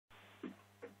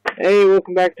Hey,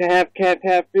 welcome back to Half Cat,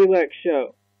 Half Relax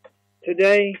Show.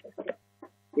 Today,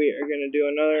 we are going to do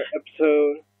another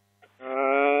episode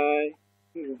on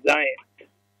Xyience.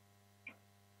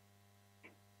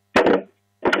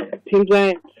 Team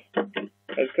Xyience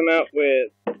has come out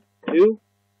with two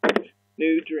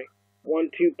new drinks.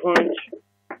 1-2 punch.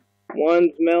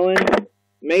 One's melon,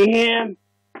 mayhem,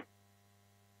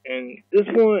 and this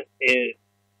one is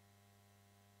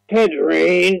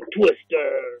tangerine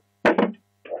twister.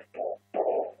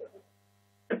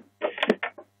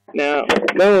 Now,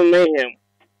 melon mayhem,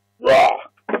 raw.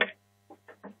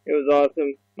 It was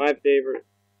awesome. My favorite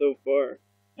so far.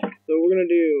 So we're gonna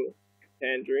do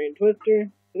tangerine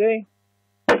twister today,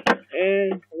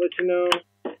 and I'll let you know,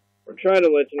 or try to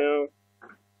let you know,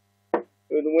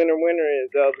 who the winner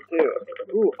is out of the two.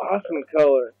 Ooh, awesome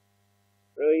color.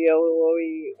 Really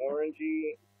yellowy,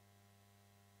 orangey.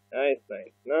 Nice.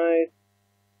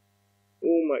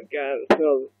 Oh my god, it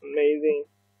smells amazing.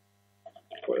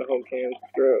 Pour the whole can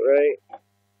through it,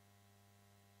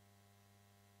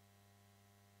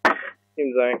 right? Team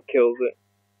Xyience kills it.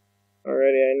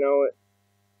 Already, I know it.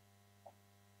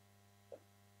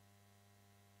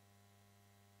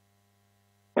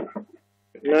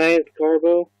 Nice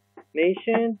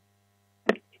carbonation.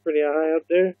 It's pretty high up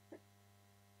there.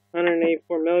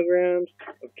 184 milligrams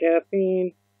of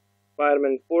caffeine.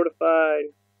 Vitamin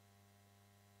fortified.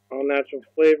 All natural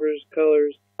flavors,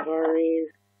 colors, tangerine,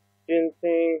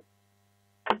 ginseng,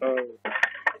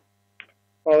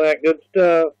 all that good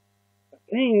stuff. I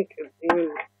think it's even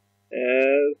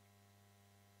as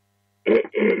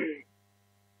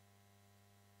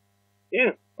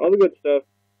yeah, all the good stuff.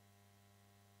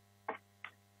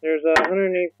 There's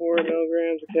 184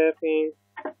 milligrams of caffeine.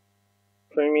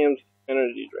 Premium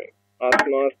energy drink.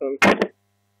 Awesome.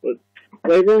 With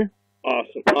flavor,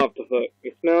 awesome. Off the hook.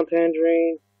 You smell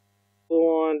tangerine, full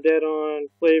on, dead on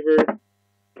flavor.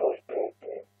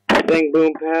 Bang,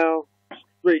 boom, pow.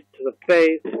 Straight to the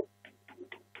face.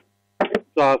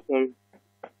 It's awesome.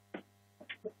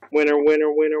 Winner.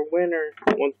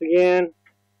 Once again,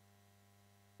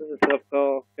 this is a tough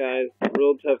call, guys.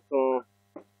 Real tough call.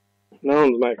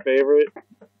 Melon's my favorite.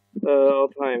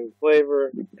 All-time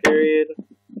flavor, period.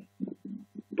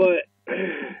 But,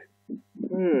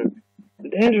 the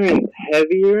tangerine's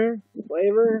heavier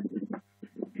flavor.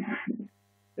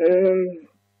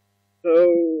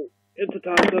 So, it's a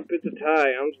toss-up, it's a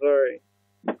tie. I'm sorry.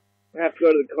 I have to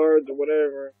go to the cards or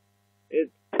whatever.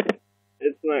 It's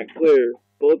not clear.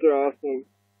 Both are awesome.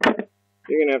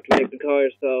 You're gonna have to make the call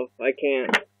yourself. I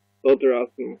can't. Both are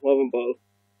awesome. Love them both.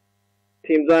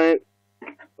 Team Xyience,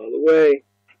 all the way.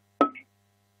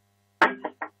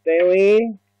 Stay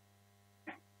lean.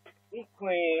 Be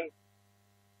clean.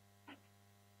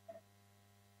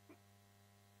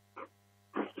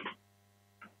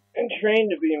 And train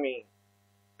to be me.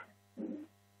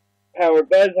 Powered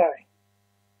by Xyience.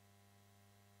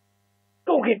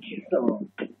 Go get you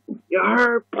some. You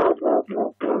heard?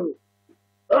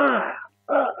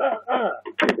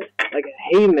 Like a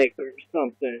haymaker or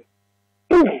something.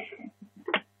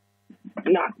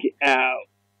 Knock it out.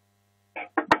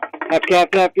 Half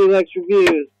Cap, Half Relax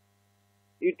Reviews.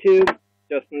 YouTube,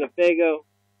 Justin DeFago.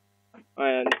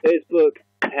 On Facebook,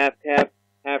 Half Cap,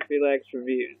 Half Relax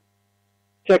Reviews.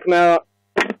 Check them out.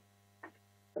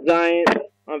 Xyience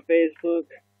on Facebook,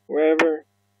 wherever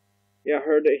you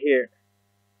heard it here.